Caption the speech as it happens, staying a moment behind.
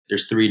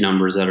there's three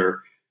numbers that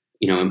are,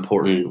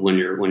 important when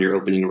you're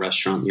opening a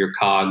restaurant: your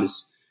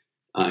COGS,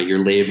 your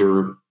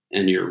labor,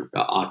 and your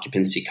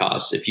occupancy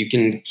costs. If you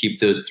can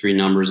keep those three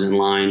numbers in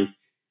line,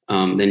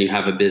 then you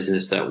have a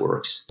business that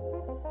works.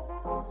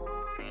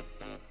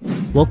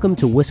 Welcome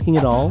to Whisking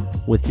It All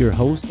with your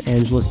host,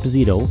 Angela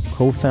Esposito,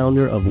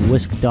 co-founder of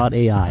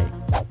Whisk.ai,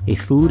 a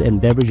food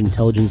and beverage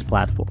intelligence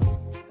platform.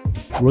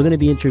 We're going to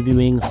be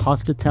interviewing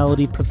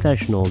hospitality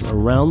professionals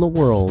around the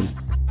world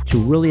to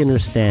really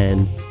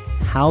understand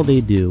how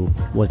they do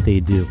what they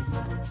do.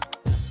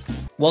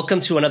 Welcome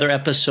to another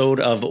episode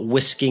of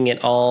Whisking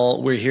It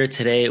All. We're here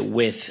today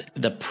with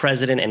the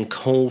president and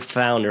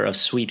co-founder of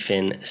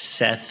Sweetfin,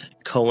 Seth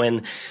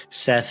Cohen.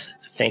 Seth,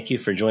 thank you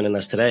for joining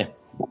us today.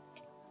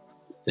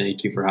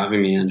 Thank you for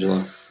having me,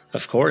 Angela.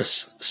 Of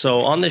course.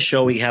 So on this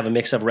show, we have a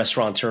mix of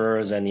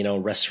restaurateurs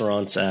and,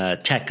 restaurants,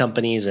 tech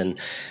companies, and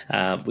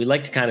we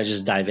like to kind of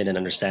just dive in and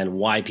understand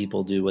why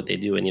people do what they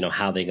do and,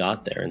 how they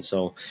got there. And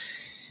so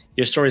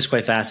your story is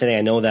quite fascinating.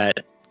 I know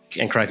that,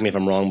 and correct me if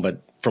I'm wrong,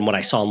 but from what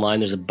I saw online,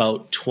 there's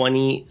about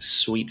 20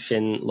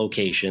 Sweetfin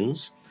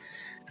locations,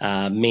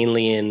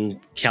 mainly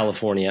in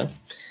California.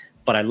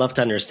 But I'd love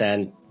to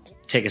understand,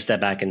 take a step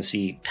back and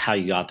see how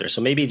you got there. So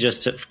maybe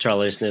just to our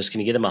listeners, can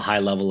you give them a high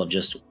level of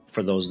just,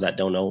 for those that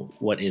don't know,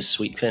 what is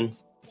Sweetfin?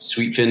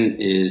 Sweetfin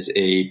is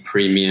a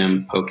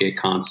premium poke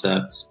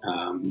concept.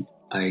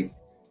 I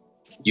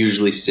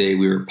usually say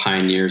we were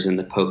pioneers in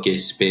the poke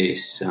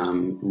space,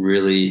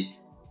 really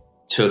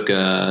took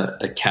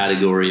a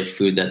category of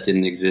food that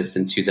didn't exist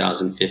in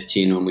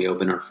 2015 when we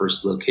opened our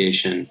first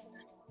location,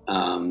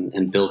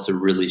 and built a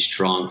really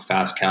strong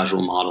fast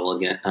casual model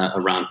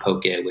around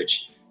poke,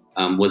 which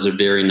was a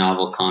very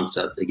novel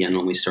concept. Again,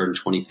 when we started in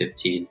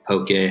 2015,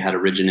 poke had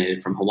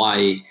originated from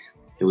Hawaii.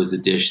 It was a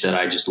dish that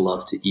I just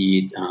loved to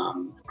eat.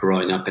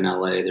 Growing up in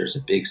LA, there's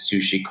a big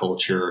sushi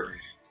culture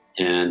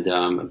and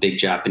a big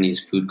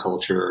Japanese food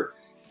culture.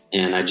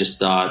 And I just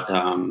thought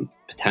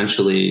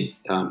potentially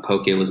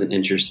poke was an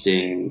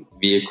interesting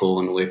vehicle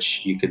in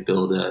which you could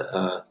build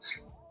a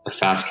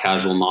fast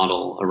casual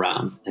model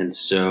around. And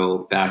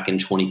so back in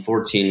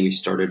 2014, we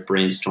started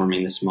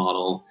brainstorming this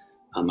model.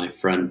 My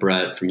friend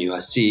Brett from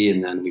USC,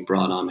 and then we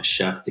brought on a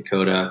chef,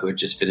 Dakota, who had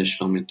just finished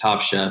filming Top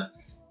Chef,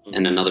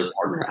 and another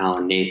partner,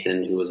 Alan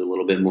Nathan, who was a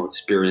little bit more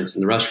experienced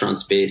in the restaurant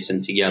space.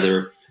 And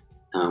together,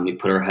 we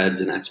put our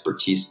heads and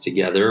expertise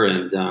together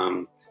and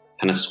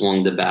kind of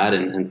swung the bat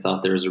and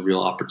thought there was a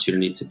real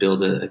opportunity to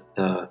build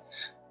a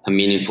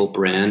meaningful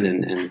brand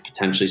and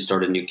potentially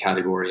start a new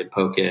category of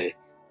poke.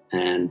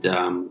 And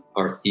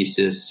our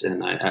thesis,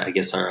 and I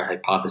guess our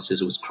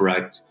hypothesis was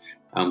correct.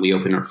 We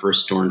opened our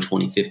first store in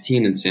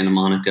 2015 in Santa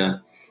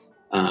Monica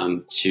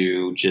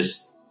to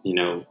just,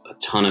 a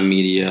ton of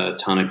media, a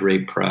ton of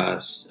great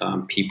press.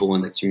 People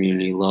in the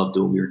community loved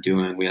what we were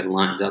doing. We had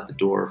lines out the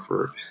door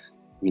for,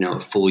 a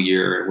full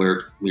year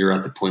where we were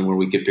at the point where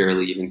we could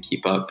barely even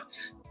keep up,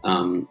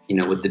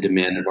 with the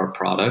demand of our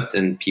product.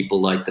 And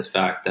people liked the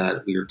fact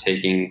that we were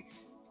taking,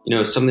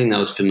 something that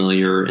was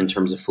familiar in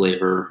terms of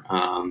flavor.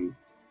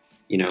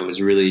 It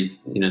was really,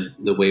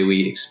 the way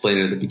we explained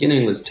it at the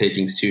beginning was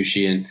taking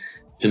sushi and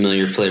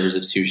familiar flavors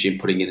of sushi and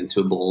putting it into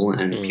a bowl.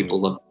 And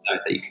people loved the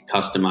fact that you could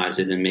customize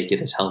it and make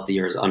it as healthy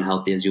or as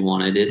unhealthy as you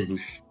wanted it.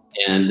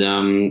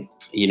 And,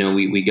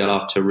 we got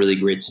off to a really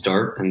great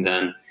start. And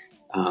then,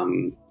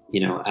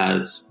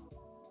 as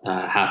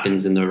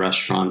happens in the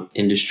restaurant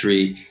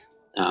industry,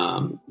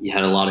 you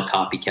had a lot of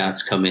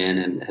copycats come in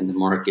and the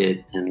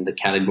market and the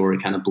category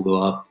kind of blew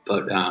up.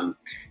 But,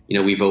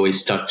 we've always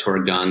stuck to our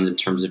guns in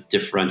terms of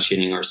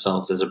differentiating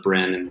ourselves as a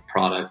brand and the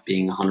product,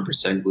 being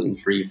 100%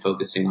 gluten-free,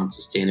 focusing on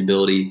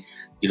sustainability,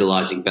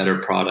 utilizing better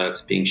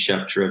products, being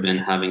chef-driven,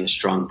 having a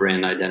strong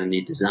brand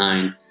identity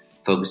design,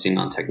 focusing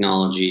on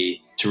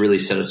technology to really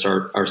set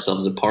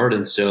ourselves apart.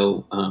 And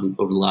so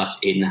over the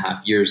last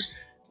 8.5 years,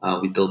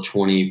 we built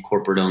 20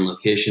 corporate-owned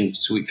locations of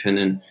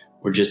Sweetfin, and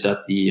we're just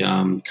at the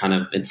kind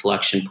of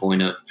inflection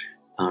point of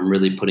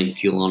really putting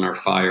fuel on our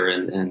fire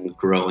and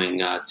growing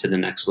to the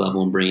next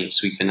level and bringing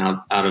Sweetfin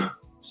out of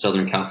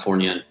Southern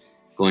California and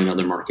going to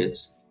other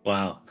markets.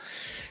 Wow.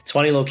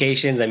 20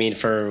 locations. I mean,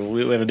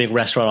 we have a big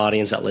restaurant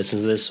audience that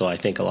listens to this, so I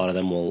think a lot of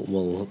them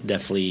will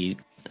definitely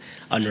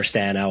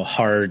understand how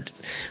hard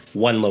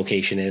one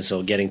location is.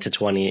 So getting to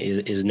 20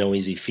 is no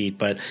easy feat.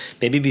 But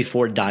maybe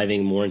before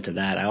diving more into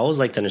that, I always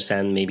like to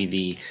understand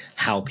maybe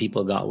how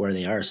people got where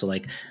they are. So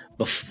like,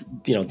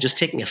 just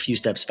taking a few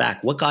steps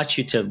back, what got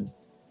you to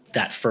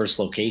that first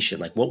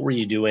location? Like, what were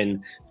you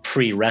doing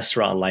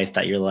pre-restaurant life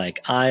that you're like,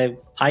 I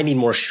need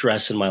more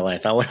stress in my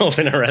life, I want to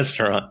open a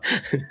restaurant?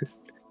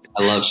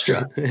 I love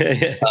stress.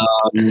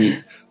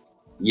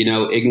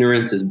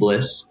 Ignorance is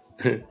bliss.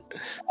 I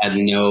had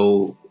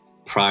no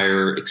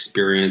prior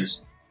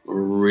experience,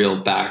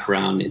 real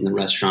background in the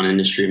restaurant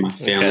industry. My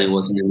family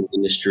wasn't in the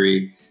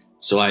industry,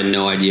 so I had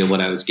no idea what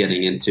I was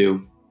getting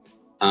into,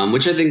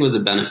 which I think was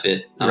a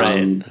benefit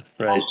long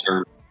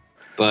term.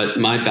 But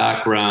my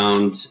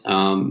background,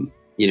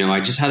 I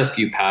just had a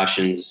few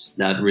passions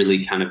that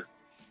really kind of,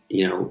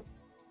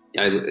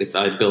 if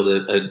I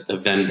build a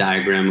Venn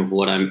diagram of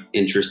what I'm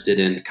interested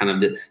in, kind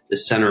of the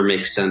center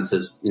makes sense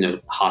as,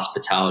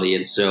 hospitality.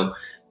 And so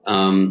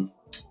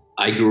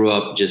I grew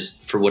up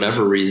just for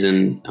whatever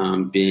reason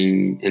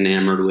being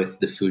enamored with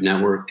the Food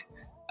Network.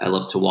 I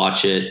love to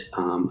watch it.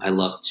 I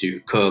love to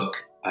cook.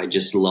 I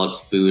just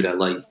love food.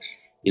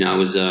 I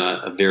was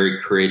a very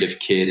creative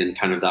kid, and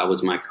kind of that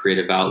was my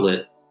creative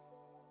outlet,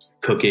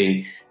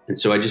 cooking. And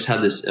so I just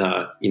had this,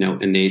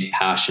 innate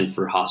passion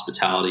for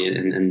hospitality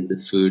and the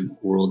food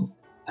world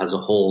as a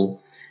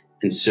whole.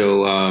 And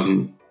so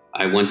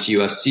I went to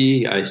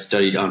USC. I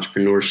studied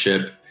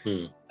entrepreneurship.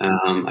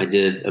 I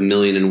did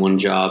 1,000,001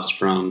 jobs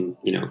from,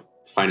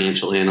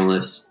 financial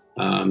analyst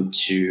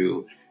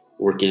to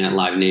working at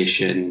Live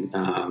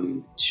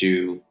Nation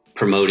to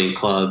promoting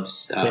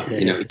clubs.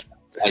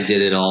 I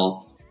did it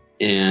all.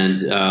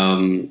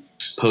 And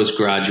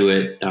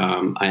postgraduate,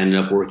 I ended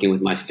up working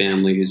with my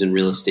family who's in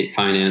real estate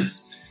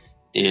finance.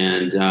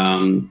 And,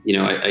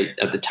 I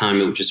at the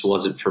time, it just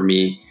wasn't for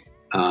me.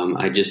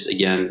 I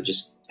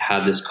just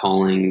had this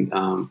calling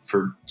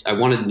I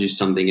wanted to do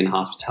something in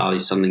hospitality,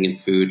 something in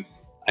food.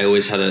 I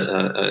always had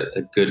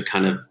a good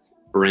kind of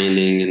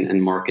branding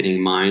and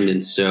marketing mind.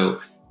 And so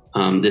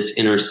this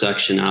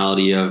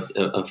intersectionality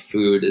of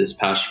food, this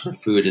passion for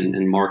food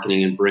and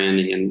marketing and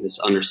branding and this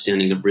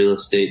understanding of real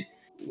estate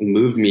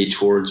moved me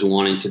towards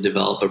wanting to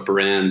develop a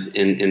brand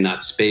in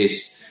that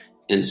space.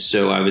 And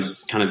so I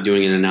was kind of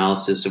doing an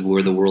analysis of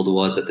where the world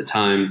was at the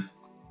time,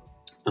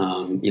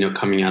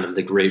 coming out of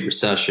the Great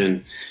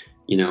Recession,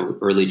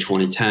 early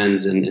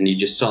 2010s. And you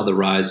just saw the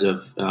rise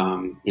of,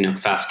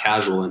 fast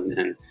casual.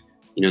 And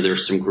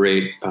there's some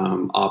great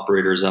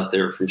operators out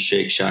there, from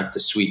Shake Shack to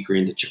Sweet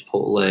Green to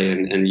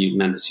Chipotle and you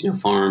Mendocino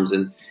Farms.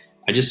 And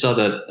I just saw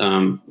that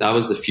that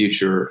was the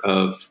future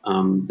of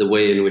the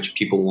way in which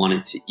people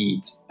wanted to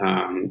eat.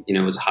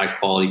 It was a high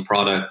quality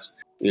product,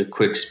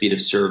 quick speed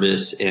of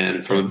service.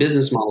 And from a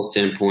business model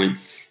standpoint,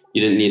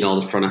 you didn't need all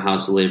the front of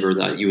house labor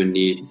that you would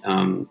need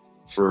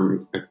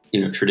for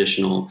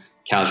traditional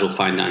casual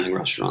fine dining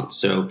restaurants.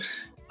 So,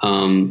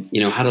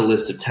 had a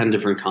list of 10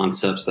 different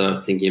concepts that I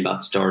was thinking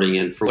about starting.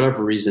 And for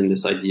whatever reason,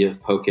 this idea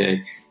of poke,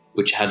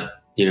 which had,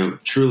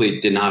 truly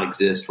did not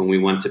exist when we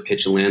went to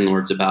pitch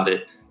landlords about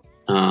it,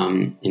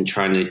 and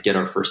trying to get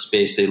our first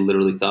space, they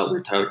literally thought we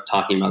were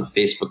talking about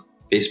Facebook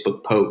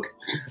poke.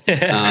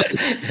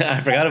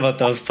 I forgot about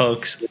those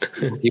pokes.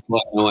 People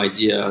had no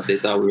idea. They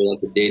thought we were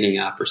like a dating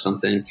app or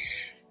something.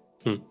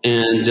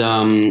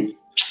 And,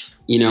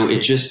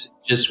 it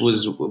just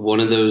was one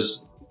of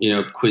those,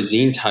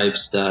 cuisine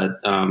types that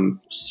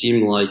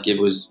seemed like it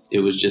was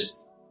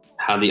just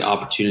had the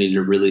opportunity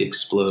to really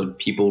explode.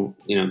 People,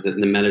 the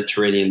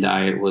Mediterranean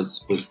diet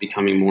was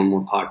becoming more and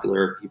more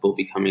popular. People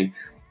becoming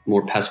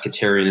more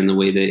pescatarian in the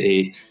way they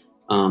ate.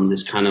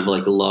 This kind of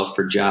like a love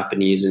for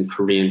Japanese and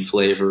Korean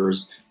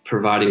flavors,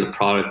 providing a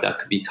product that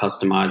could be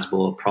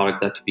customizable, a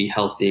product that could be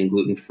healthy and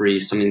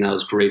gluten-free, something that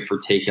was great for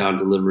takeout and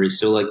delivery.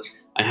 So like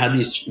I had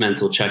these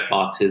mental check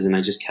boxes, and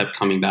I just kept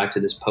coming back to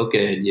this poke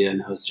idea.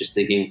 And I was just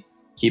thinking,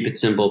 keep it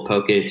simple,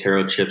 poke,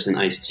 taro chips, and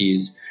iced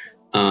teas.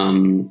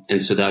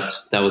 And so that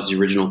was the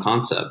original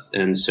concept.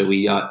 And so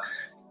we got,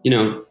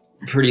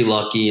 pretty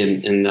lucky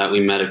in that we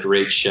met a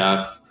great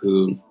chef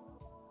who,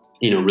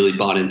 really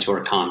bought into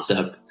our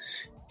concept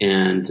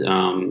and,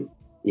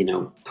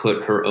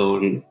 put her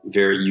own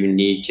very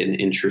unique and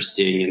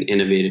interesting and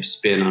innovative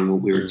spin on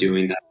what we were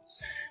doing that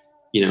was,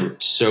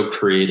 so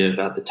creative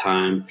at the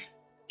time.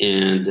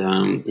 And,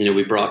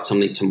 we brought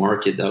something to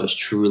market that was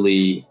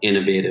truly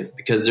innovative,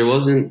 because there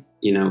wasn't,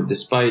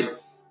 despite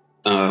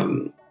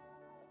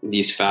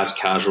these fast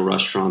casual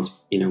restaurants,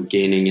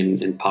 gaining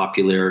in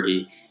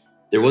popularity,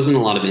 there wasn't a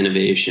lot of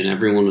innovation.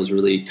 Everyone was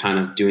really kind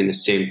of doing the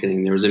same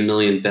thing. There was a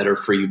million better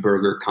for you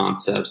burger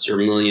concepts,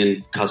 or a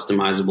million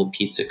customizable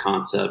pizza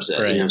concepts,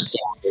 right.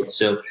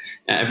 So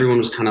everyone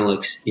was kind of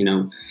like,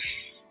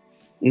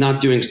 not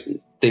doing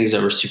things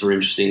that were super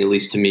interesting, at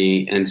least to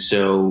me. And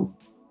so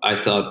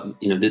I thought,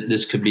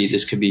 this could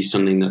be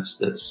something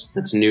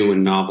that's new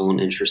and novel and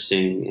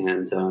interesting.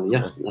 And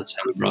that's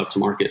how we brought it to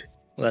market.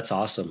 Well, that's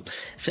awesome.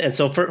 And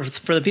so for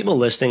the people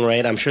listening,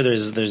 right, I'm sure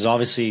there's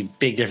obviously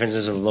big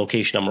differences with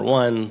location number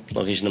 1,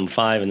 location number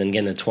 5, and then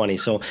getting to 20.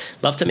 So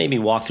love to maybe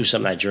walk through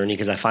some of that journey,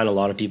 because I find a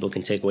lot of people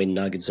can take away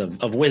nuggets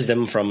of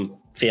wisdom from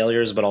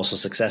failures, but also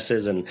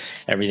successes and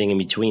everything in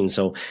between.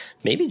 So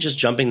maybe just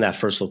jumping that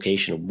first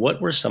location,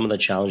 what were some of the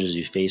challenges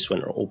you faced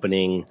when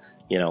opening,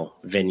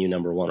 venue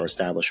number 1 or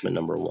establishment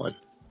number 1?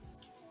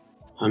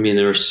 I mean,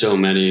 there were so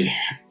many.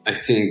 I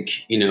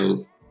think,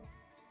 man,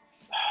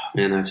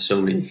 I have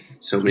so many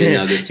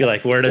nuggets. You're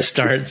like, where to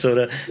start?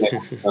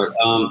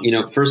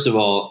 First of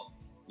all,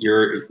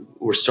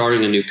 we're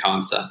starting a new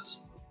concept.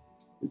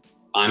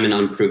 I'm an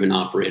unproven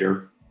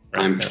operator.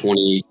 Right. I'm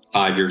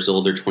 25 years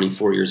old or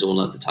 24 years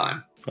old at the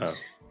time.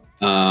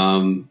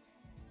 Wow.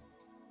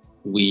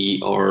 We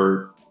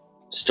are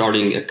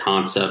starting a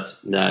concept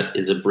that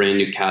is a brand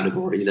new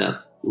category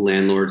that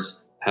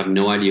landlords have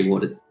no idea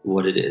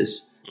what it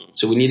is.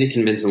 So we need to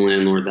convince a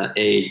landlord that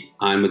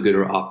I'm a good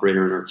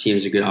operator and our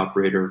team's a good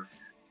operator.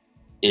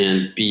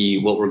 and B,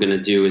 what we're going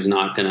to do is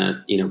not going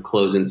to,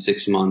 close in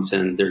 6 months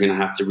and they're going to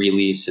have to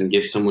release and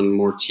give someone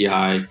more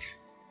TI.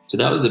 So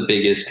that was the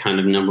biggest kind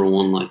of number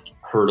one, like,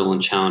 hurdle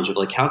and challenge of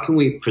like, how can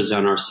we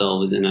present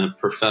ourselves in a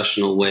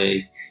professional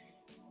way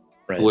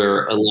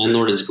where a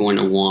landlord is going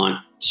to want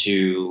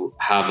to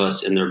have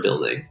us in their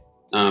building?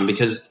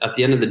 Because at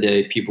the end of the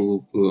day,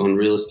 people who own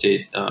real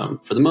estate,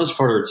 for the most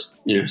part,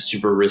 are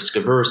super risk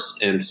averse.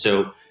 And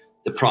so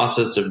the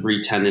process of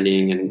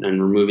re-tenanting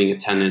and removing a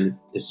tenant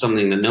is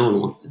something that no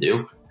one wants to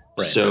do.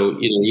 Right. So,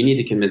 you need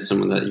to convince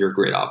someone that you're a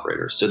great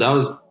operator. So that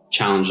was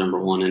challenge number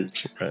one. And,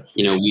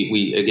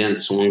 we again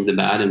swung the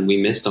bat and we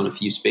missed on a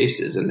few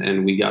spaces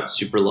and we got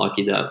super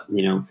lucky that,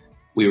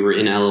 we were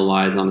in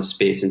LOIs on a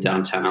space in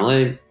downtown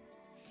LA.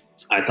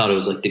 I thought it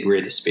was like the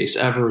greatest space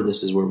ever.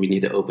 This is where we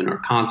need to open our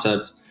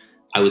concept.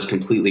 I was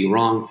completely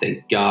wrong.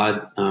 Thank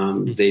God.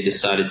 They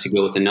decided to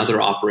go with another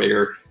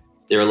operator.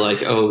 They're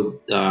like,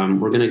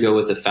 we're going to go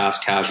with a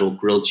fast casual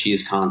grilled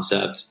cheese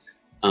concept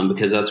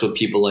because that's what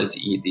people like to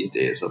eat these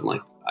days. I'm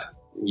like,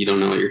 you don't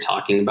know what you're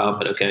talking about,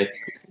 but okay.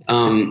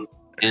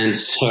 And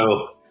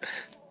so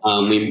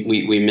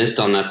we missed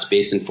on that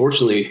space.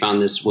 Unfortunately, we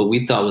found this, what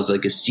we thought was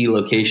like a C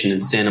location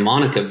in Santa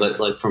Monica, but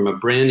like from a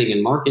branding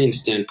and marketing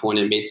standpoint,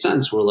 it made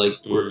sense. We're like,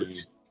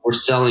 we're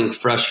selling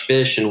fresh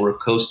fish and we're a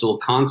coastal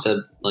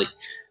concept. Like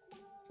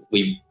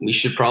we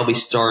should probably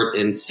start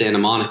in Santa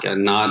Monica,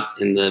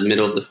 not in the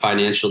middle of the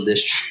financial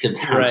district of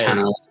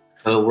downtown. Right.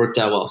 So it worked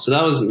out well. So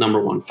that was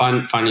number one.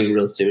 Finding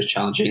real estate was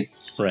challenging.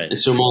 Right. And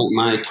so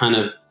my kind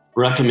of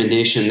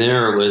recommendation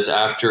there was,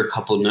 after a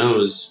couple of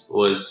no's,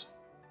 was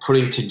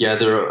putting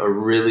together a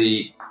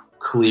really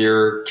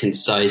clear,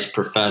 concise,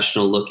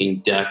 professional looking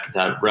deck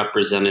that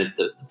represented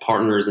the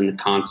partners and the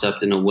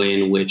concept in a way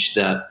in which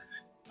that,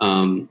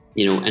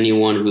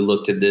 anyone who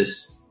looked at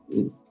this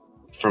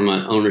from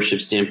an ownership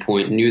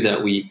standpoint knew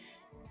that we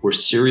were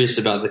serious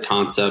about the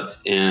concept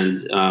and,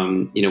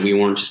 we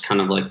weren't just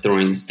kind of like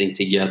throwing this thing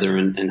together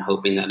and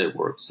hoping that it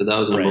worked. So that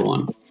was number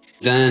one.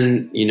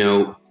 Then,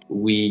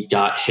 we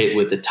got hit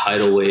with the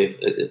tidal wave.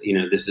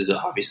 This is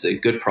obviously a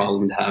good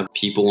problem to have.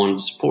 People wanted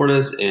to support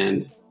us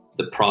and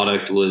the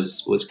product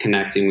was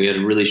connecting. We had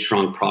a really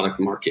strong product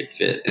market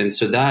fit. And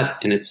so that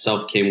in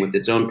itself came with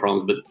its own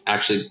problems, but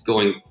actually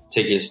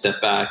taking a step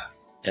back.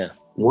 Yeah.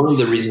 One of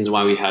the reasons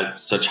why we had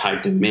such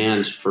high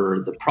demand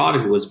for the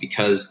product was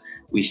because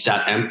we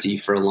sat empty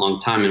for a long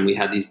time and we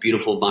had these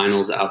beautiful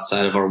vinyls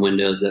outside of our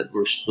windows that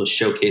was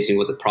showcasing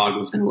what the product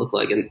was going to look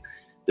like. And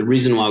the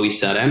reason why we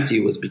sat empty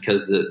was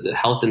because the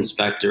health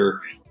inspector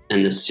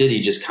and the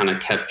city just kind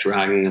of kept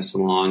dragging us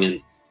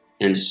along.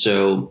 And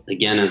so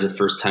again, as a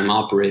first time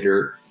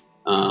operator,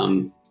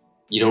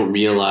 you don't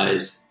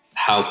realize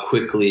how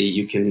quickly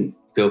you can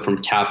go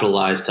from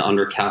capitalized to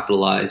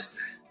undercapitalized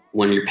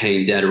when you're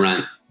paying dead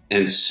rent.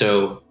 And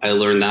so I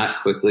learned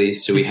that quickly.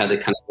 So we had to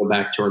kind of go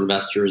back to our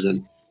investors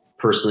and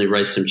personally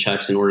write some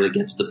checks in order to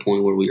get to the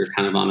point where we were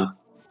kind of on a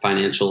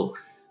financial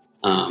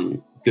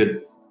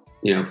good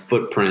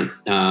footprint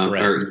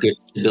or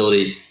good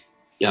stability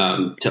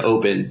to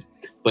open.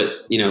 But,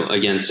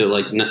 again, so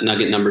like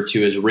nugget number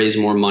two is raise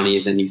more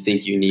money than you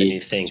think you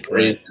need.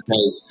 Because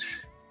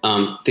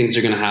things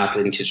are going to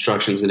happen.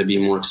 Construction is going to be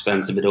more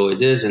expensive. It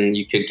always is. And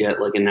you could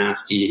get like a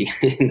nasty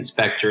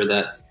inspector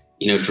that,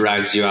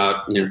 drags you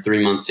out,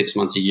 3 months, 6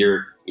 months, a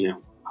year,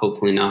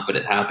 hopefully not, but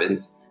it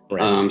happens.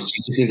 Right. So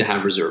you just need to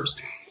have reserves.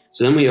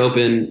 So then we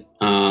open,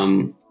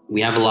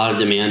 we have a lot of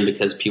demand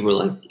because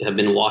people have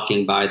been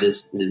walking by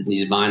these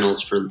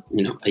vinyls for,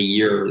 a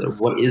year.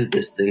 What is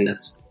this thing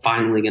that's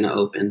finally going to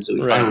open? So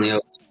we finally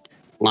open,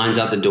 lines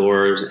out the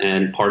doors.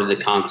 And part of the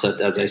concept,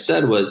 as I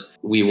said, was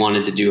we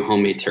wanted to do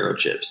homemade taro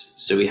chips.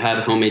 So we had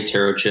homemade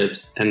taro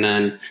chips. And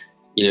then,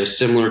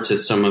 similar to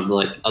some of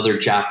like other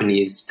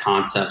Japanese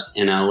concepts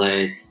in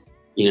LA,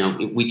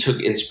 we took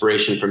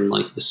inspiration from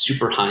like the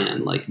super high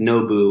end, like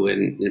Nobu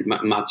and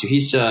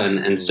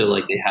Matsuhisa. And so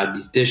like they had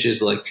these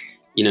dishes, like,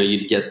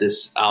 you'd get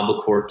this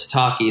albacore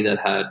tataki that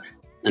had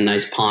a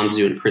nice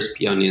ponzu and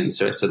crispy onions.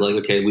 So I said like,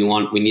 okay,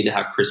 we need to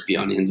have crispy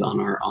onions on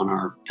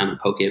our kind of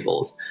poke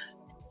bowls.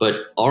 But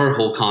our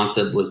whole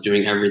concept was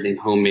doing everything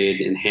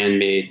homemade and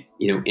handmade,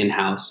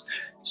 in-house.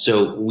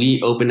 So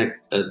we opened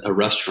a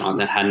restaurant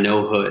that had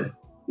no hood,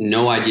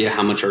 no idea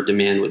how much our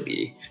demand would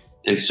be.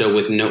 And so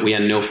we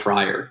had no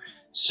fryer.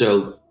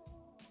 So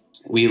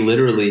we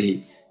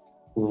literally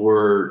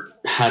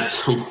had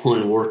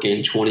someone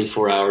working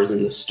 24 hours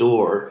in the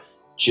store,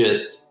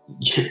 just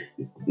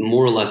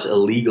more or less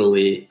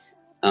illegally,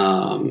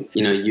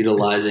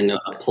 utilizing a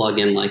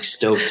plug-in like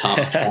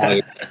stovetop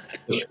fryer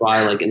to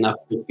fry like enough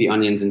crispy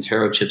onions and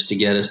taro chips to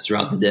get us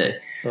throughout the day.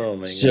 Oh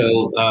my God.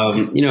 So,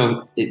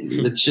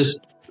 it's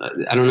just,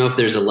 I don't know if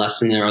there's a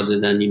lesson there other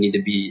than you need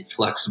to be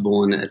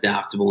flexible and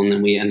adaptable. And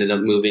then we ended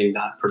up moving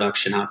that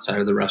production outside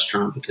of the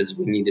restaurant because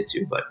we needed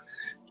to. But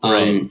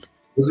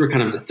those were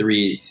kind of the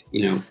three,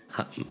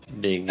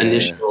 big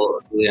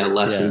initial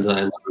lessons that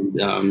I learned.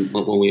 happened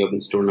when we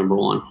opened store number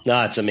one.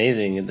 No, it's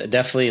amazing.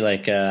 Definitely,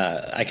 like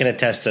I can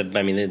attest to.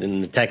 I mean,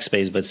 in the tech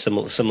space, but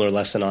similar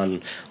lesson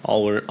on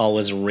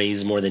always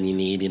raise more than you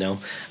need.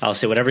 I'll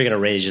say whatever you're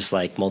gonna raise, just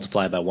like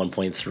multiply by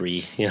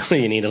 1.3.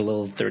 You need a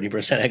little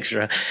 30%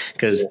 extra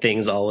because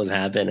things always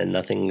happen and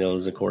nothing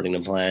goes according to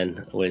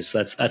plan. Always,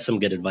 so that's some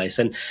good advice.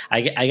 And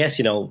I guess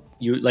you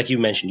like you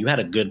mentioned, you had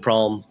a good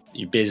problem.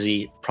 You're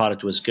busy.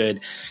 Product was good.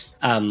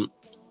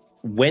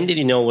 When did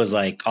you know it was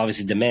like,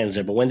 obviously demand's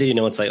there, but when did you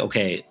know it's like,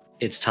 okay,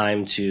 it's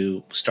time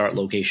to start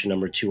location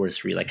number 2 or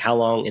 3? Like how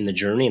long in the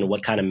journey and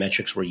what kind of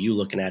metrics were you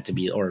looking at to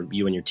be, or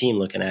you and your team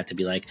looking at to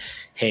be like,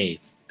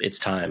 hey, it's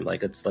time.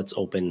 Like let's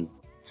open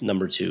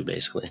number 2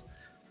 basically.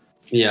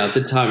 Yeah. At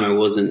the time I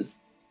wasn't,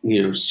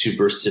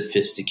 super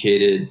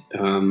sophisticated,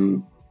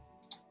 in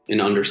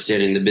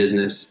understanding the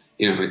business.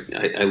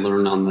 I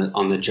learned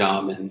on the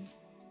job and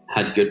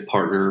had a good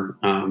partner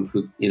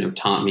who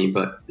taught me,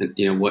 but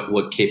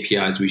what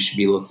KPIs we should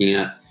be looking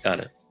at. Got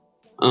it.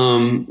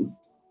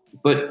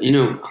 But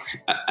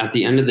at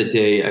the end of the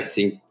day, I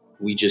think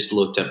we just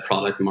looked at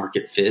product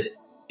market fit,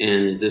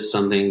 and is this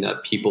something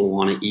that people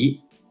want to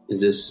eat?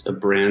 Is this a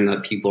brand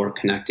that people are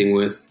connecting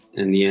with?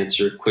 And the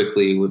answer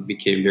quickly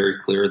became very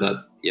clear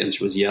that the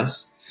answer was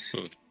yes.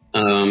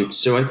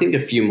 So I think a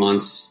few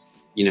months.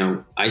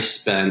 I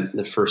spent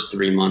the first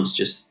 3 months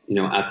just,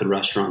 at the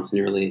restaurants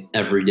nearly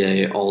every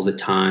day, all the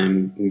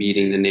time,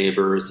 meeting the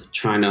neighbors,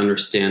 trying to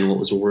understand what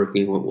was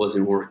working, what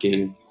wasn't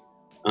working,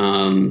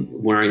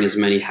 wearing as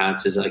many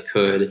hats as I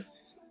could.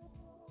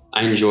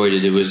 I enjoyed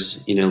it. It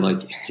was,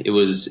 it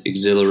was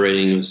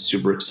exhilarating. It was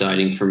super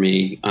exciting for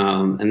me.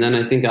 And then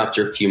I think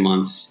after a few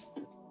months,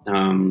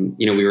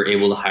 we were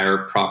able to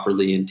hire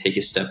properly and take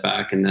a step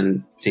back and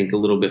then think a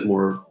little bit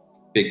more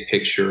big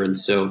picture. And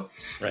so,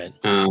 right.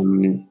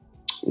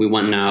 We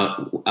went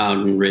out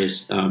and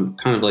raised kind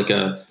of like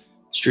a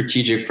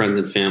strategic friends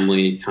and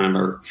family, kind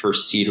of our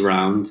first seed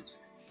round,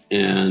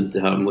 and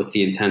with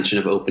the intention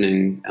of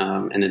opening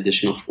an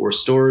additional 4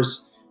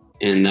 stores.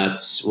 And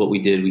that's what we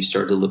did. We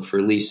started to look for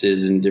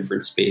leases in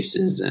different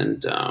spaces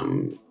and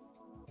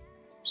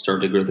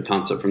started to grow the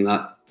concept from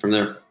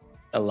there.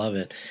 I love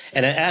it.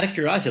 And out of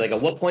curiosity, like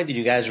at what point did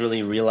you guys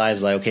really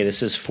realize like, okay,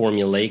 this is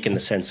formulaic in the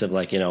sense of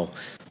like,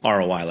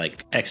 ROI,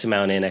 like X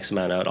amount in, X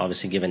amount out,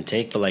 obviously give and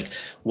take, but like,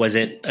 was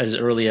it as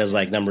early as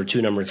like number 2,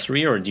 number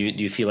 3, or do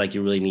you feel like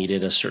you really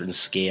needed a certain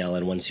scale?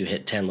 And once you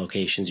hit 10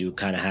 locations, you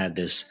kind of had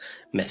this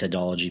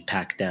methodology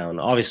packed down?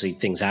 Obviously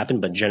things happen,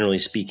 but generally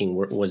speaking,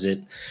 when was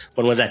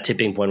that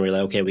tipping point where you're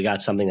like, okay, we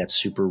got something that's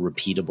super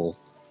repeatable?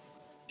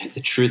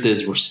 The truth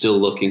is we're still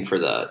looking for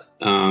that.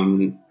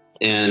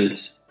 And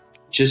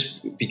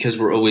just because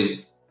we're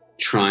always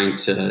trying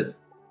to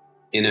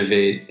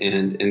innovate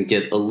and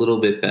get a little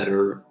bit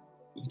better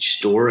each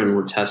store, and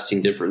we're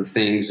testing different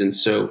things. And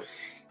so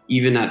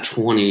even at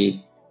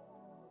 20,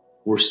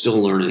 we're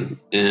still learning.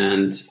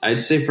 And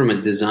I'd say from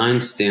a design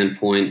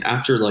standpoint,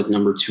 after like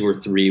number 2 or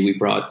 3, we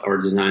brought our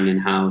design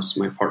in-house.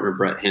 My partner,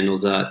 Brett,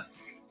 handles that.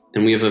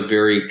 And we have a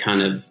very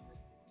kind of,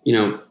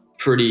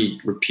 pretty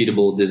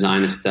repeatable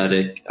design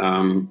aesthetic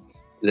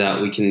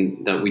that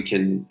we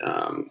can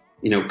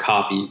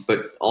copy, but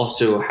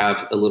also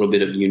have a little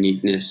bit of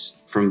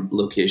uniqueness from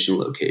location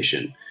to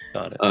location.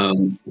 Got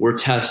it. We're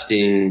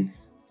testing,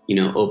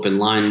 open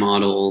line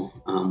model.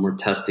 We're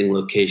testing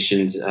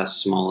locations as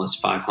small as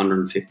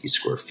 550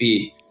 square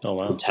feet. Oh,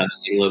 wow. We're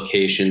testing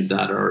locations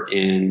that are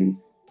in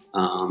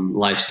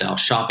lifestyle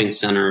shopping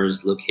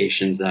centers,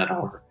 locations that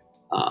are,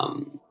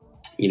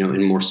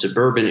 in more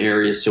suburban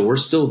areas. So we're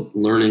still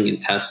learning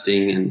and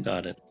testing. And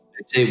Got it.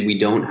 I'd say we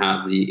don't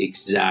have the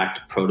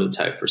exact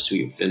prototype for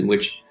Sweetfin,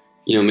 which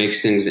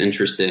makes things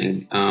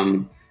interesting.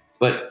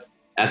 But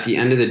at the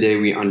end of the day,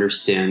 we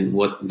understand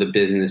what the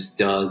business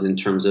does in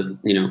terms of,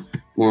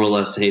 more or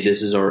less, hey,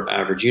 this is our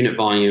average unit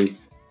volume.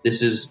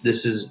 This is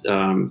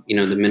the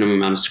minimum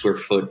amount of square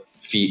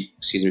feet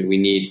we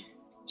need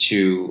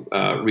to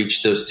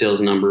reach those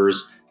sales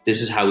numbers.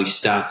 This is how we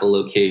staff a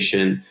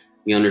location.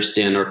 We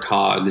understand our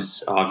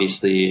COGS,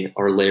 obviously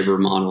our labor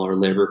model, our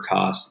labor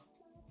costs,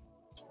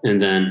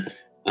 and then,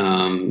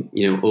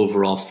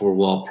 overall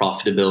 4-wall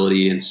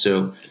profitability. And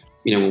so,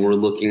 when we're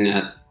looking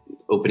at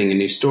opening a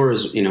new store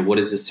is, what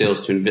is the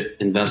sales to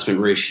investment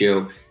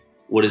ratio?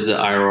 What is the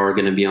IRR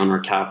going to be on our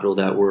capital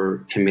that we're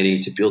committing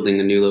to building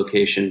a new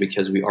location,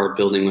 because we are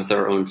building with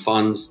our own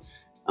funds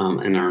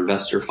and our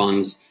investor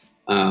funds.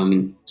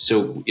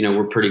 So,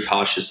 we're pretty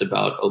cautious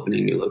about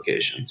opening new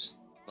locations.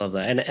 Love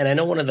that. And I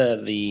know one of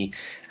the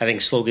I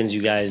think slogans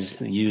you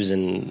guys use,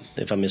 and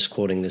if I'm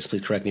misquoting this,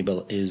 please correct me,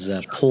 but is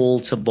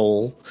pull to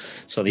bowl.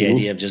 So the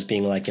idea of just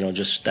being like,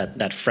 just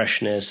that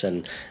freshness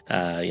and,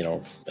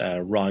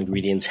 raw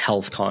ingredients,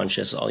 health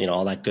conscious,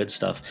 all that good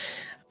stuff.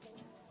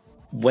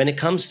 When it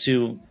comes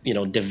to,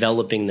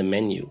 developing the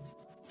menu,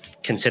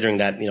 considering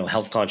that,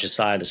 health conscious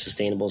side, the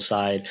sustainable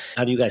side,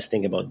 how do you guys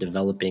think about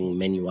developing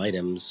menu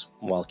items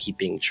while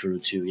keeping true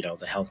to,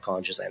 the health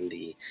conscious and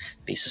the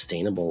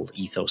sustainable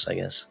ethos, I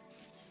guess?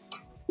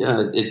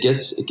 Yeah, it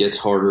gets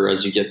harder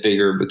as you get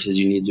bigger because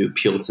you need to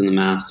appeal to the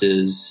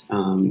masses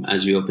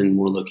as you open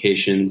more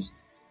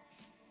locations,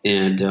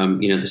 and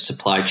the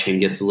supply chain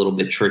gets a little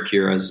bit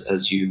trickier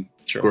as you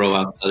Sure. grow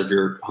outside of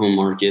your home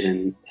market,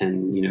 and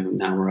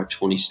now we're at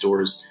 20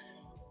 stores.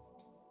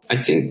 I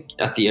think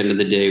at the end of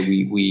the day,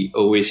 we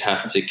always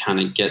have to kind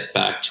of get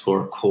back to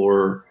our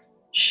core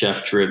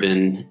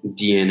chef-driven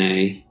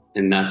DNA,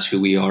 and that's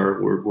who we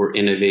are. We're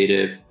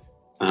innovative.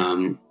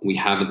 We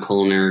have a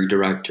culinary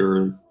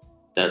director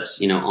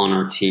that's on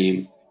our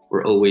team.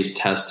 We're always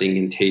testing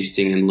and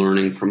tasting and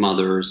learning from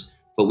others,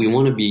 but we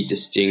want to be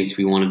distinct.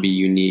 We want to be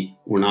unique.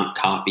 We're not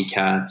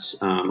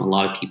copycats. A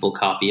lot of people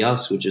copy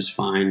us, which is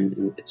fine,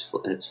 and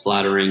it's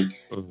flattering.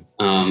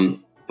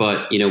 Mm-hmm.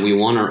 But we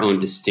want our own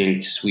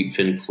distinct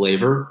Sweetfin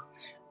flavor,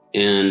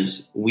 and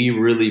we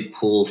really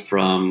pull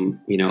from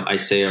I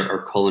say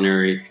our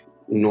culinary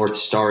North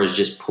Star is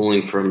just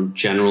pulling from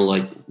general,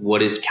 like,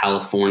 what is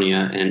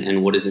California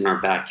and what is in our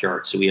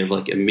backyard. So we have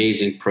like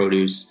amazing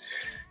produce.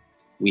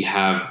 We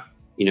have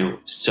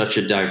such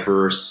a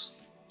diverse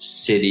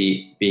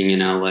city, being in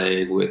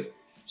LA, with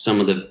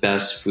some of the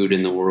best food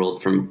in the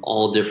world from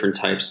all different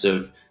types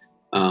of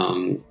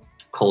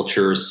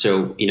cultures.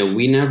 So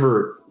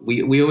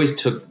we always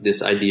took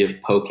this idea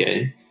of poke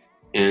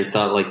and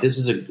thought, like, this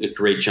is a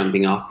great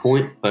jumping off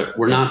point, but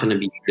we're not going to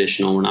be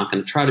traditional. We're not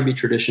going to try to be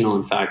traditional.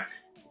 In fact,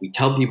 we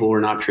tell people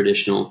we're not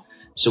traditional.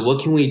 So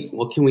what can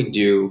we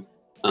do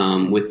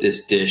with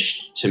this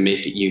dish to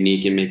make it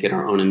unique and make it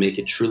our own and make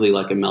it truly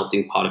like a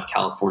melting pot of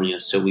California?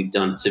 So we've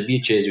done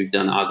ceviches, we've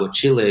done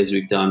aguachiles,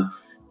 we've done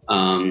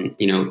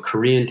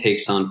Korean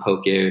takes on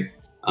poke,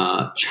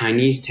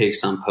 Chinese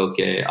takes on poke,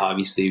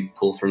 obviously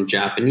pull from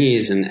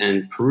Japanese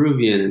and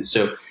Peruvian. And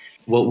so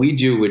what we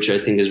do, which I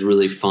think is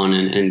really fun,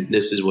 and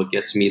this is what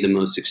gets me the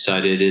most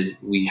excited, is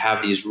we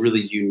have these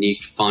really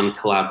unique, fun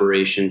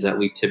collaborations that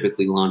we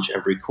typically launch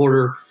every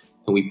quarter.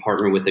 And we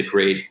partner with a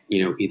great,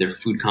 either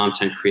food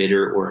content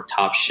creator or a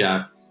top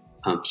chef,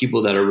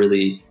 people that are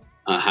really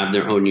have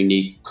their own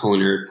unique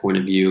culinary point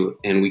of view.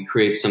 And we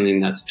create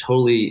something that's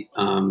totally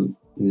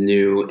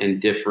new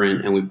and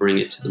different, and we bring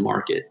it to the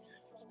market.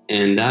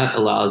 And that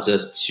allows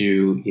us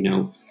to,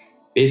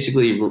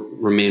 basically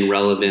remain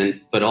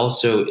relevant, but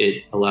also it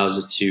allows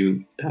us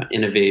to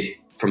innovate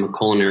from a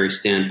culinary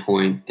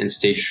standpoint and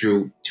stay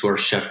true to our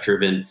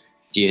chef-driven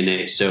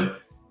DNA. So,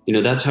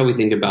 that's how we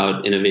think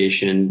about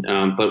innovation.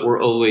 But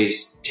we're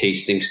always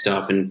tasting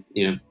stuff and,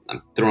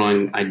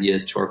 throwing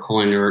ideas to our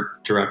culinary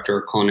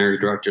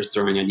directors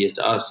throwing ideas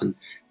to us. And,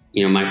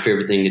 my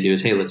favorite thing to do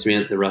is, hey, let's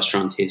make the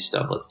restaurant taste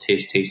stuff. Let's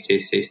taste.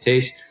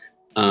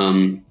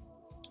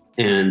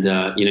 And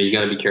you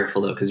got to be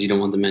careful, though, because you don't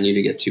want the menu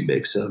to get too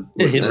big. So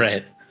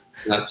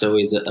that's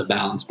always a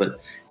balance. But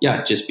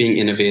yeah, just being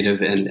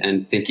innovative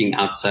and thinking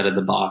outside of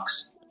the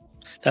box.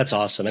 That's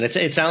awesome. And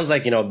it sounds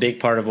like, a big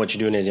part of what you're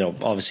doing is,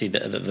 obviously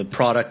the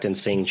product and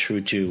staying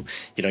true to,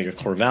 your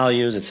core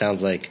values. It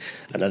sounds like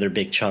another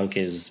big chunk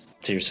is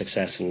to your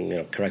success,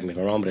 and, correct me if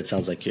I'm wrong, but it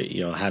sounds like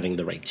you're having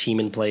the right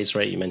team in place,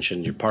 right? You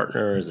mentioned your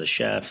partner as a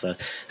chef,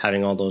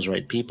 having all those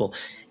right people.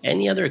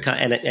 Any other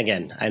and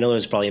again, I know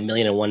there's probably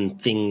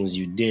 1,000,001 things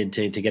you did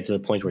to get to the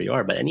point where you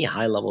are, but any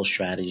high level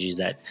strategies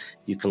that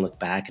you can look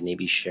back and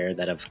maybe share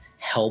that have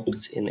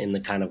helped in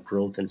the kind of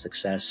growth and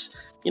success,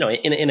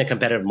 in a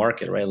competitive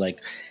market, right? Like,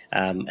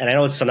 and I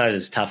know sometimes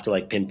it's tough to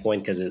like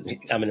pinpoint because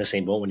I'm in the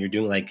same boat. When you're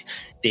doing like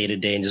day to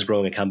day and just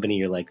growing a company,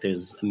 you're like,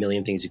 there's a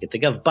million things you can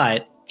think of.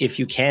 But if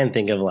you can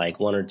think of like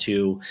one or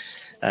two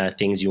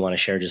things you want to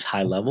share just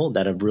high level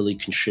that have really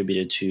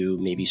contributed to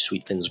maybe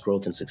Sweetfin's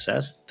growth and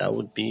success, that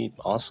would be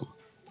awesome.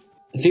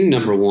 I think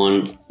number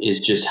one is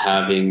just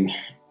having,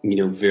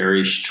 a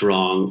very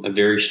strong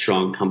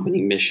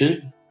company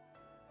mission.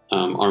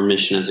 Our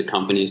mission as a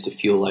company is to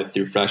fuel life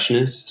through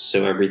freshness.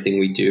 So everything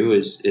we do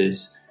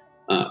is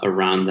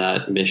around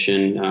that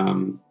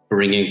mission,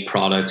 bringing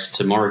products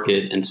to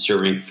market and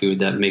serving food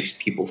that makes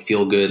people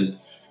feel good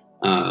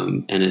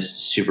and is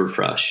super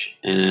fresh.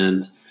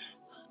 And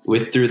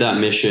through that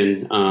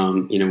mission,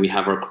 we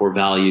have our core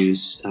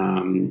values,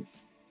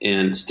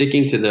 and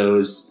sticking to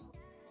those,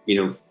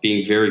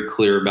 being very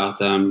clear about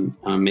them,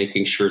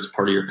 making sure it's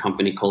part of your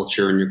company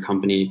culture and your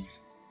company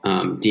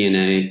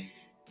DNA.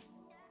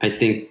 I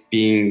think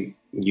being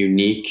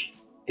unique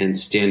and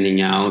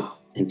standing out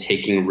and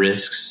taking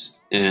risks,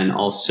 and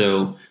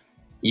also,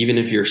 even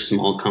if you're a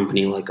small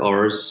company like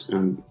ours,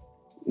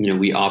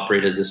 we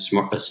operate as a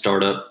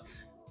startup,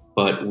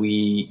 but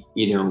we,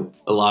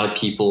 a lot of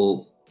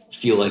people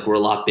feel like we're a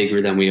lot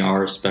bigger than we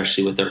are,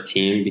 especially with our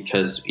team,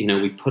 because,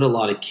 we put a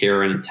lot of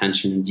care and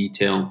attention and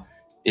detail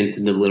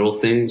into the little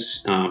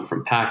things,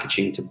 from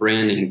packaging to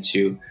branding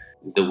to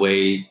the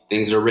way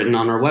things are written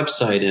on our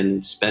website,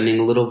 and spending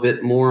a little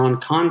bit more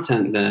on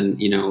content than,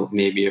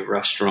 maybe a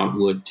restaurant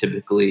would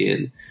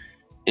typically.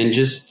 And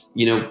just,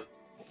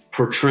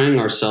 portraying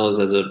ourselves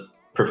as a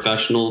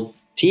professional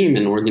team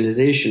and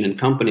organization and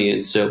company.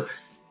 And so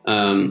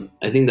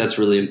I think that's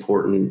really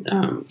important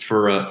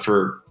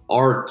for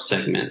our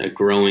segment, a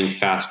growing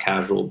fast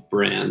casual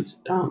brand.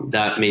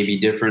 That may be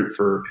different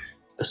for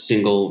a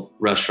single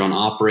restaurant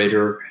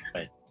operator.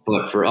 Right.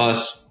 But for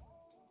us,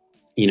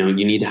 you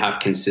need to have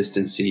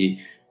consistency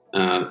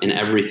in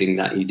everything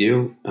that you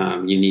do.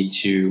 You need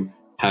to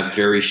have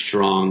very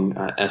strong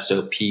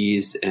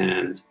SOPs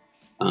and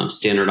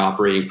standard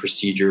operating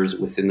procedures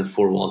within the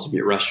four walls of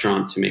your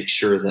restaurant to make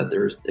sure that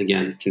there's,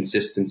 again,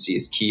 consistency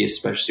is key,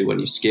 especially when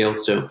you scale.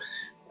 So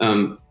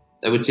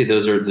I would say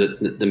those are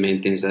the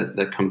main things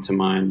that come to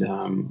mind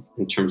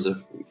in terms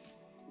of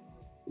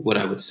what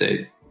I would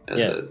say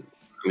as a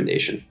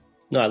recommendation.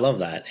 No, I love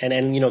that.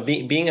 And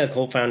being a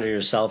co-founder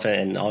yourself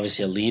and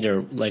obviously a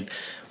leader, like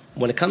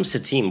when it comes to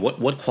team,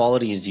 what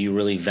qualities do you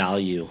really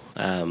value,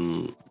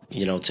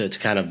 to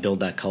kind of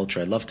build that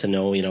culture? I'd love to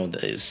know,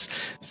 it's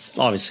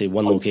obviously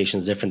one location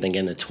is different than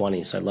getting to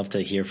 20. So I'd love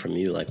to hear from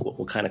you, like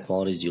what kind of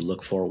qualities do you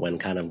look for when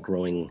kind of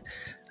growing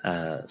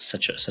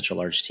such a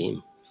large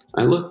team?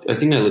 I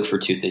think I look for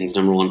two things.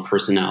 Number one,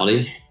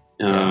 personality.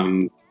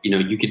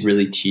 You could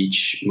really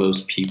teach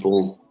most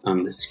people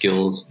the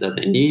skills that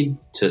they need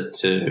to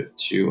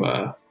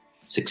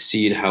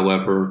succeed.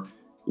 However,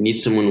 you need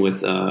someone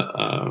with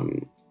a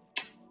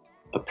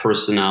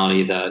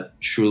personality that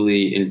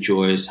truly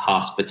enjoys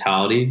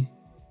hospitality,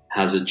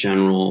 has a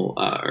general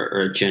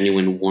or a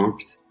genuine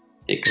warmth,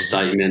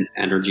 excitement,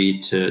 energy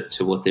to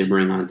what they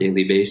bring on a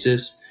daily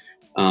basis.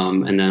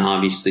 And then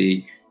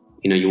obviously,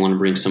 you want to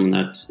bring someone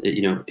that's,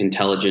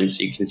 intelligent,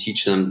 so you can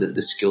teach them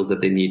the skills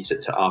that they need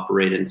to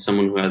operate, and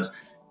someone who has,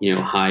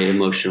 high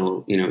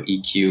emotional,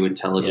 EQ,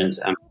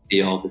 intelligence,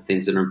 empathy, all the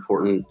things that are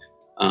important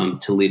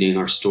to leading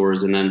our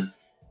stores. And then,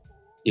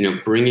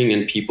 bringing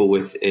in people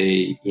with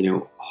a,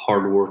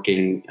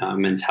 hardworking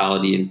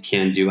mentality and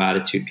can-do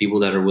attitude, people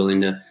that are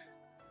willing to,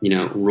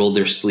 roll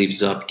their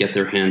sleeves up, get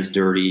their hands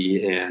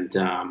dirty, and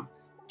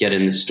get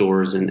in the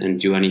stores and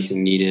do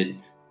anything needed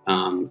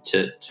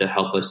to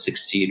help us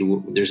succeed.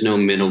 There's no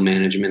middle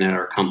management at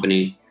our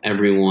company.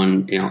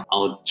 Everyone,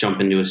 I'll jump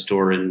into a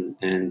store and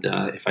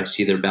if I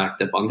see they're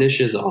backed up on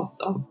dishes,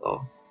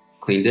 I'll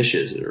clean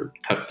dishes or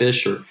cut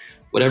fish or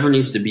whatever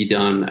needs to be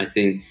done. I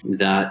think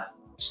that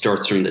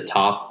starts from the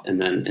top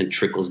and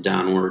trickles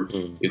downward.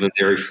 We have a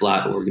very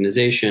flat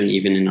organization,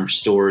 even in our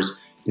stores.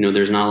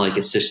 There's not like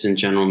assistant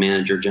general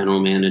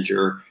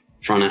manager,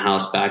 front of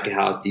house, back of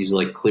house, these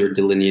like clear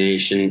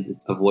delineation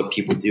of what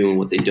people do and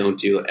what they don't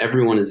do.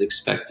 Everyone is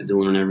expected to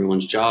learn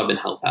everyone's job and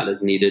help out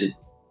as needed.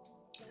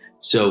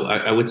 So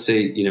I would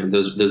say,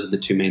 those are the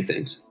two main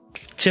things.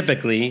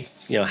 Typically,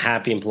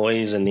 happy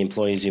employees and the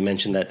employees you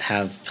mentioned that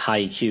have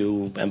high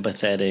EQ,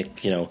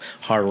 empathetic,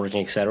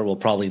 hardworking, et cetera, will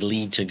probably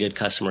lead to good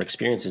customer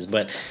experiences.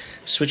 But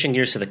switching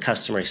gears to the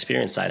customer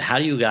experience side, how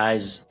do you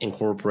guys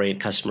incorporate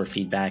customer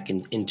feedback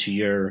into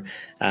your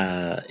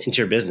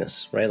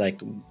business, right?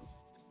 Like,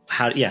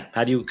 how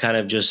do you kind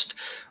of just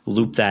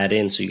loop that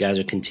in so you guys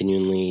are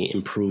continually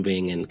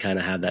improving and kind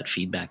of have that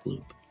feedback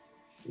loop?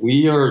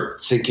 We are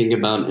thinking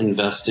about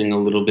investing a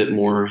little bit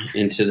more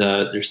into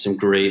that. There's some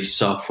great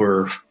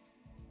software,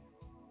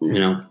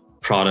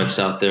 products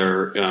out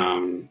there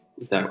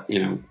that,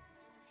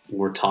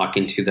 we're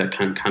talking to that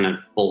can kind of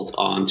bolt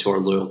on to our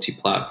loyalty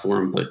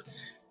platform. But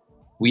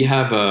we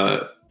have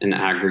an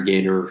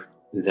aggregator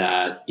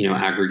that,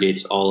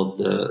 aggregates all of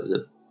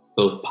the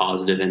both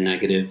positive and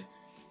negative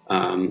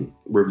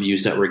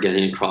reviews that we're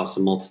getting across a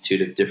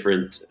multitude of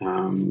different,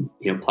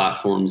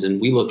 platforms. And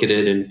we look at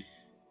it and,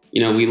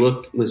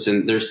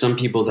 listen, there's some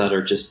people that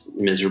are just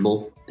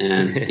miserable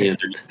and, they're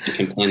just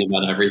complaining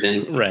about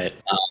everything. Right.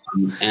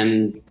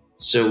 And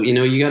so,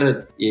 you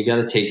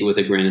gotta take it with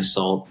a grain of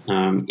salt.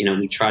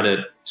 We try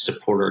to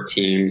support our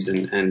teams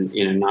and,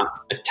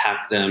 not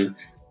attack them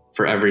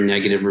for every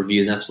negative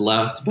review that's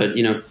left, but,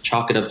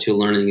 chalk it up to a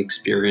learning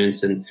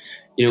experience. And,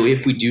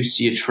 if we do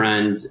see a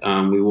trend,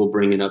 we will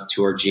bring it up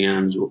to our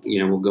GMs.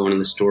 We'll go into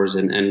the stores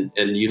and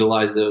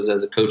utilize those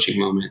as a coaching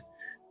moment.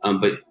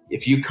 But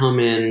if you come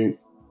in,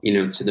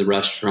 to the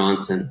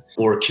restaurants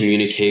or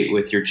communicate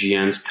with your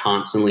GMs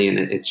constantly, and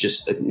it's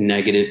just a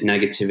negativity,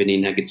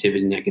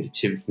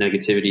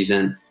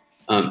 then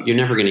you're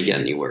never going to get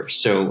anywhere.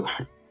 So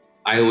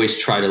I always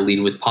try to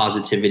lead with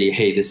positivity.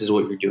 Hey, this is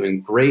what you're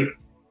doing great.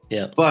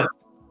 Yeah. But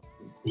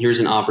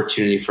here's an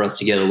opportunity for us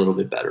to get a little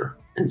bit better.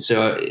 And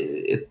so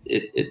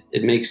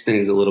it makes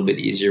things a little bit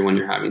easier when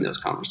you're having those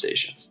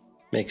conversations.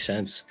 Makes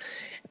sense.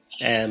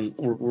 And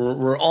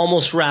we're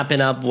almost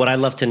wrapping up. What I'd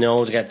love to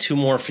know, we got two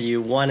more for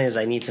you. One is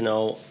I need to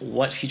know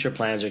what future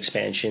plans or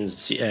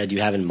expansions do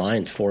you have in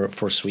mind for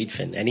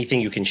Sweetfin?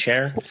 Anything you can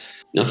share?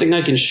 Nothing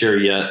I can share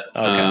yet.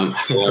 Okay.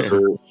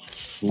 However,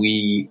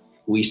 we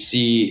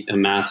see a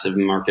massive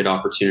market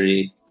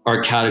opportunity.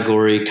 Our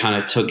category kind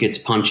of took its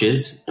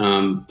punches,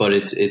 but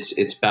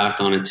it's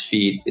back on its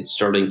feet. It's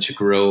starting to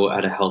grow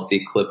at a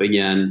healthy clip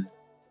again.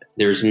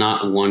 There's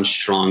not one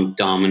strong,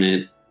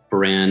 dominant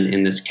brand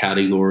in this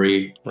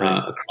category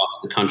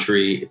across the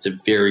country. It's a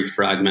very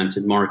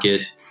fragmented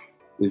market.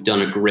 We've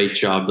done a great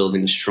job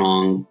building a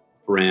strong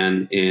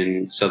brand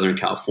in Southern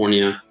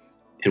California,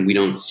 and we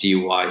don't see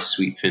why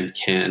Sweetfin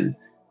can't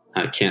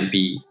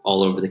be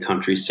all over the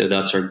country. So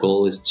that's our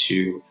goal, is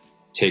to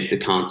take the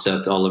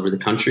concept all over the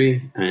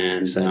country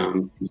and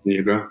continue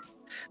to grow.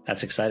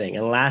 That's exciting.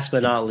 And last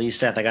but not least,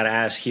 Seth, I got to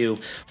ask you,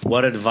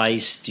 what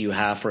advice do you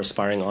have for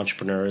aspiring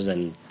entrepreneurs?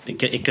 And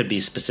it could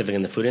be specific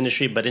in the food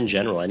industry, but in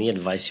general, any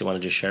advice you want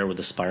to just share with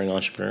aspiring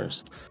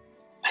entrepreneurs?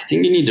 I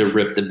think you need to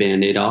rip the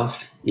Band-Aid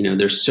off.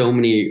 There's so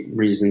many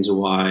reasons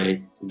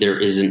why there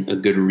isn't a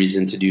good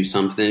reason to do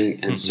something.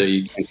 And so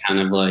you can kind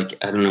of like,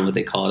 I don't know what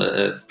they call it,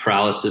 a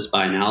paralysis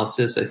by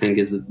analysis, I think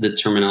is the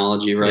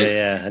terminology, right?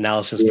 Yeah.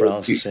 Analysis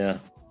paralysis, yeah.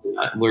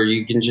 Where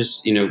you can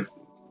just,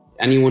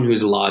 anyone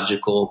who's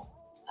logical,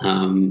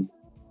 anyone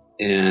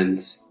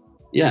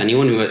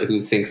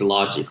who thinks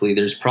logically,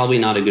 there's probably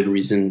not a good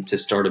reason to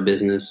start a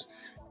business,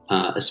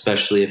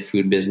 especially a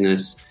food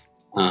business.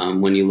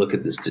 When you look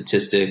at the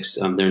statistics,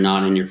 they're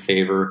not in your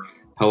favor.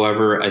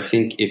 However, I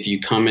think if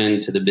you come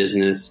into the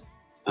business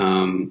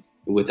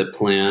with a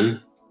plan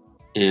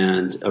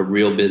and a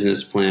real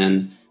business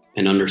plan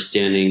and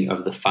understanding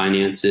of the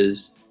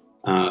finances,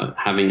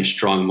 having a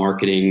strong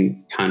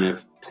marketing kind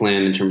of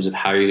plan in terms of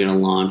how you're going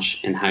to launch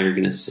and how you're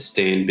going to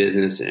sustain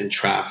business and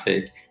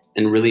traffic,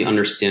 and really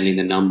understanding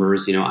the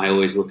numbers. I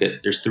always look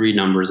at, there's 3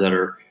 numbers that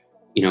are,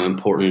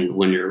 important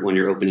when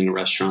you're opening a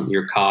restaurant: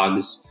 your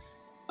COGS,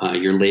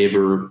 your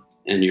labor,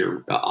 and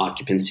your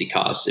occupancy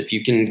costs. If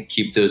you can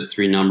keep those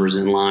 3 numbers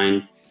in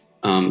line,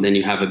 then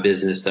you have a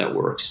business that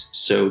works.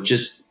 So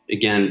just,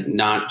 again,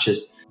 not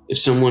just if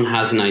someone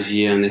has an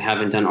idea and they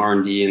haven't done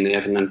R&D and they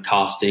haven't done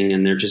costing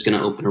and they're just going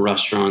to open a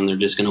restaurant, they're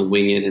just going to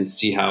wing it and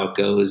see how it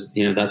goes.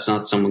 That's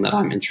not someone that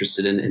I'm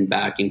interested in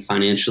backing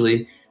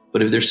financially.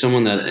 But if there's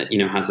someone that,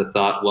 has a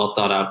well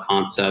thought out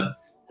concept,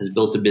 has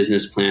built a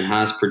business plan,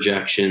 has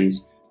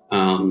projections,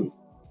 and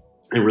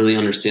really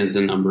understands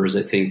the numbers,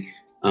 I think,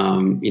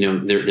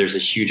 there's a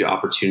huge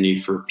opportunity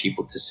for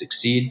people to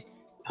succeed.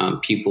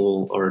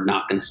 People are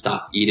not going to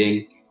stop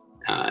eating.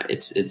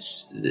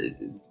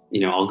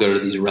 I'll go to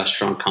these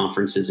restaurant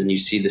conferences and you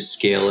see the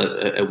scale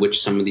at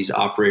which some of these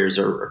operators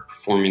are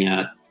performing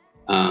at.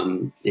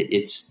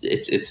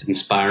 It's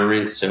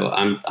inspiring. So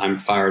I'm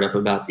fired up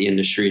about the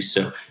industry.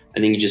 So I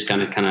think you just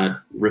kind of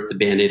rip the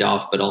Band-Aid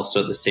off, but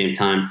also at the same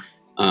time,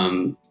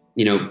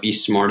 be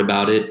smart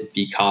about it,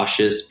 be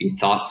cautious, be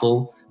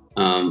thoughtful.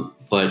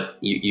 But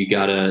you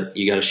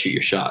gotta shoot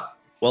your shot.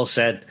 Well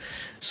said.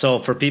 So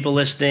for people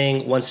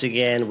listening, once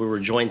again, we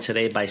were joined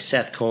today by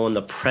Seth Cohen,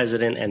 the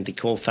president and the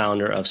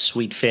co-founder of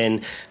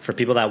Sweetfin. For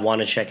people that want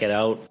to check it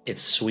out,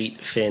 it's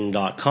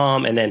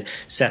sweetfin.com. And then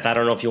Seth, I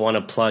don't know if you want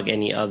to plug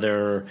any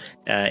other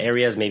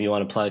areas. Maybe you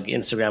want to plug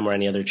Instagram or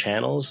any other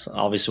channels.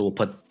 Obviously, we'll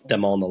put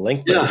them all in the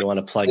link. But if you want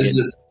to plug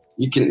in,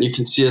 you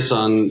can see us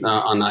on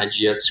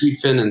IG at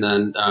Sweetfin, and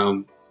then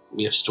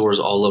we have stores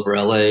all over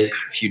LA, a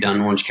few down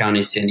in Orange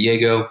County, San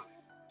Diego.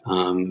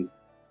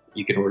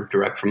 You can order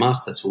direct from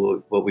us. That's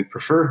what we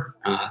prefer,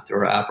 through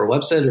our app or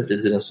website, or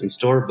visit us in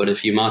store. But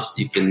if you must,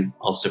 you can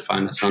also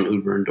find us on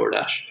Uber and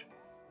DoorDash.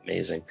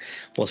 Amazing.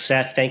 Well,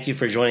 Seth, thank you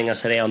for joining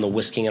us today on the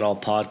Whisking It All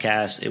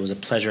podcast. It was a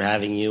pleasure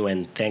having you,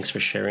 and thanks for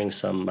sharing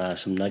some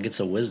nuggets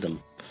of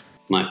wisdom.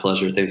 My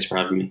pleasure. Thanks for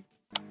having me.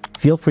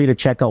 Feel free to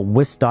check out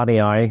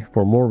Whisk.ai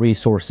for more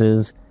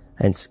resources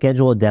and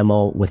schedule a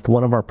demo with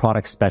one of our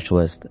product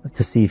specialists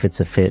to see if it's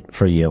a fit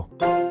for you.